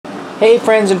Hey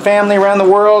friends and family around the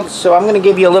world, so I'm going to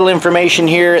give you a little information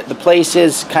here. The place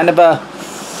is kind of a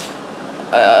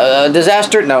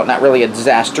disaster. No, not really a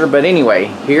disaster, but anyway,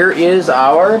 here is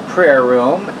our prayer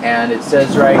room, and it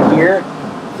says right here,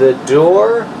 the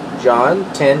door, John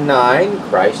 10:9,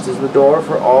 Christ is the door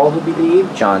for all who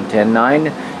believe, John 10:9,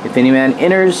 if any man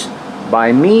enters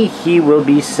by me, he will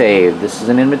be saved. This is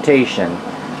an invitation.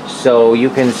 So you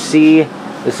can see,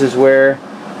 this is where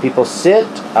people sit.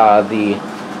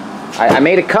 I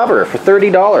made a cover for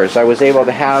 $30. I was able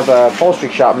to have a upholstery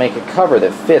shop make a cover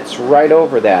that fits right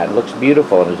over that. It looks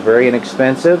beautiful. It was very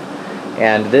inexpensive.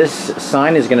 And this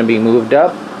sign is going to be moved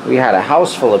up. We had a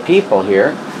house full of people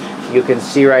here. You can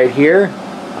see right here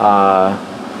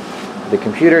the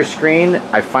computer screen.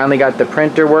 I finally got the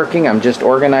printer working. I'm just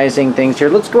organizing things here.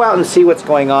 Let's go out and see what's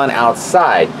going on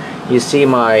outside. You see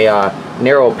my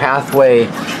narrow pathway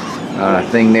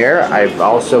thing there. I've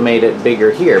also made it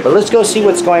bigger here, but let's go see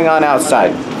what's going on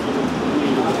outside.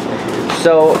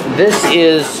 So this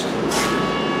is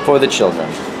for the children.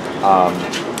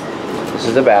 This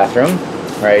is the bathroom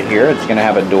right here. It's going to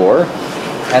have a door,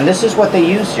 and this is what they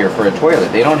use here for a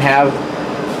toilet. They don't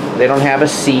have a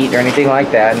seat or anything like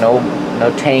that.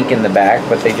 No tank in the back,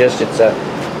 but it's a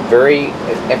very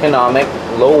economic,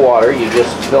 low water. You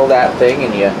just fill that thing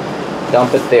and you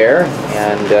dump it there,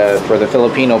 and for the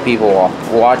Filipino people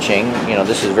watching, you know,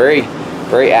 this is very,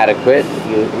 very adequate.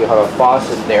 You have a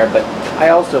faucet there, but I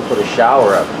also put a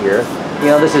shower up here. You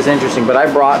know, this is interesting, but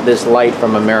I brought this light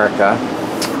from America,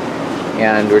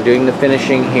 and we're doing the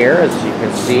finishing here, as you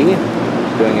can see.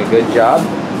 Doing a good job.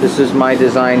 This is my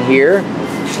design here,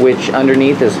 which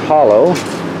underneath is hollow,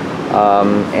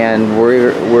 and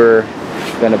we're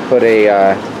going to put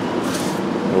a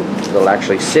little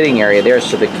actually sitting area there,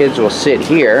 so the kids will sit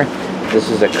here. This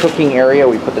is a cooking area.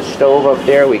 We put the stove up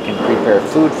there. We can prepare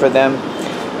food for them,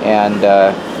 and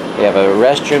they have a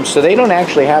restroom, so they don't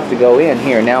actually have to go in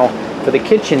here. Now for the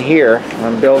kitchen here,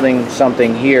 I'm building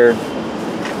something here.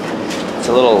 It's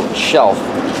a little shelf.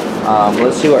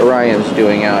 Let's see what Ryan's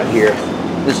doing out here.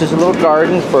 This is a little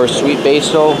garden for sweet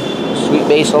basil,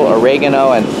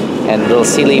 oregano, and little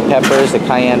celery peppers, the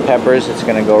cayenne peppers. It's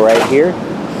going to go right here,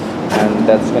 and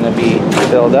that's going to be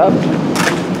filled up.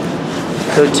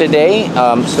 So today,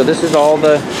 so this is all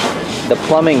the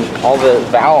plumbing, all the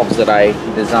valves that I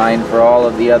designed for all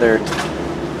of the other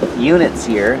units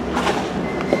here.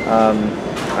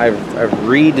 I've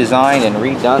redesigned and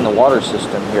redone the water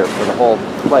system here for the whole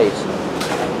place.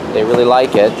 They really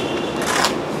like it,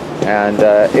 and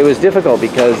it was difficult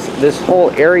because this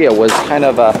whole area was kind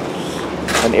of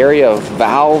an area of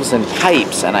valves and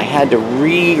pipes, and I had to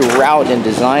reroute and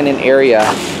design an area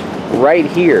right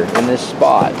here in this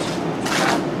spot.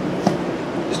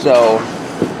 So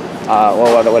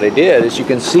well, what I did is, you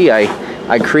can see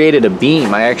I created a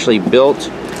beam. I actually built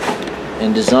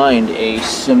and designed a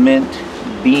cement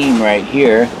beam right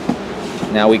here.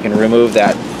 Now we can remove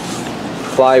that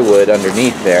plywood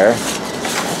underneath there,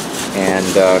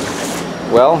 and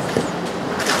well,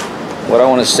 what I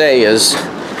want to say is,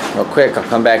 real quick, I'll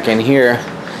come back in here.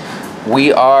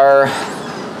 We are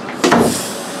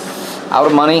out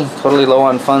of money, totally low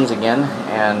on funds again,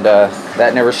 and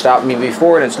that never stopped me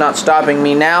before, and it's not stopping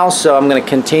me now, so I'm going to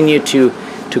continue to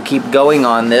keep going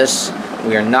on this.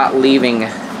 We are not leaving.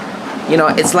 You know,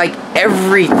 it's like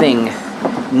everything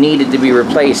needed to be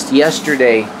replaced.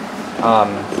 Yesterday,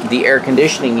 the air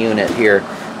conditioning unit here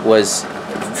was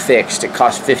fixed. It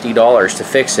cost $50 to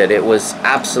fix it. It was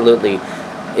absolutely,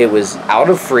 it was out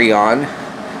of Freon.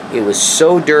 It was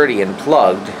so dirty and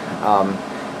plugged,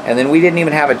 and then we didn't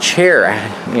even have a chair.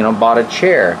 You know, bought a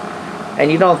chair,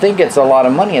 and you don't think it's a lot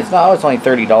of money. It's not. Oh, it's only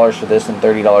 $30 for this and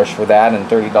 $30 for that and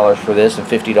 $30 for this and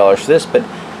 $50 for this. But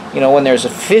you know, when there's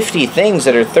 50 things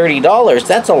that are $30,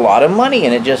 that's a lot of money,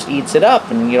 and it just eats it up,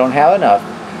 and you don't have enough.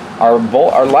 Our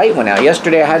light went out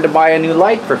yesterday. I had to buy a new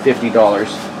light for $50.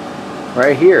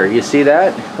 Right here, you see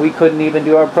that? We couldn't even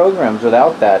do our programs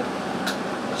without that.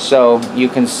 So you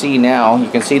can see now, you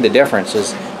can see the difference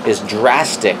is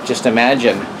drastic. Just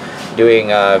imagine doing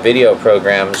video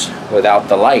programs without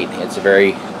the light. It's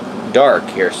very dark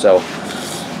here. So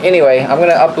anyway, I'm going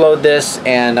to upload this,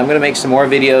 and I'm going to make some more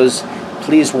videos.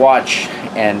 Please watch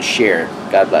and share.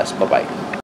 God bless. Bye-bye.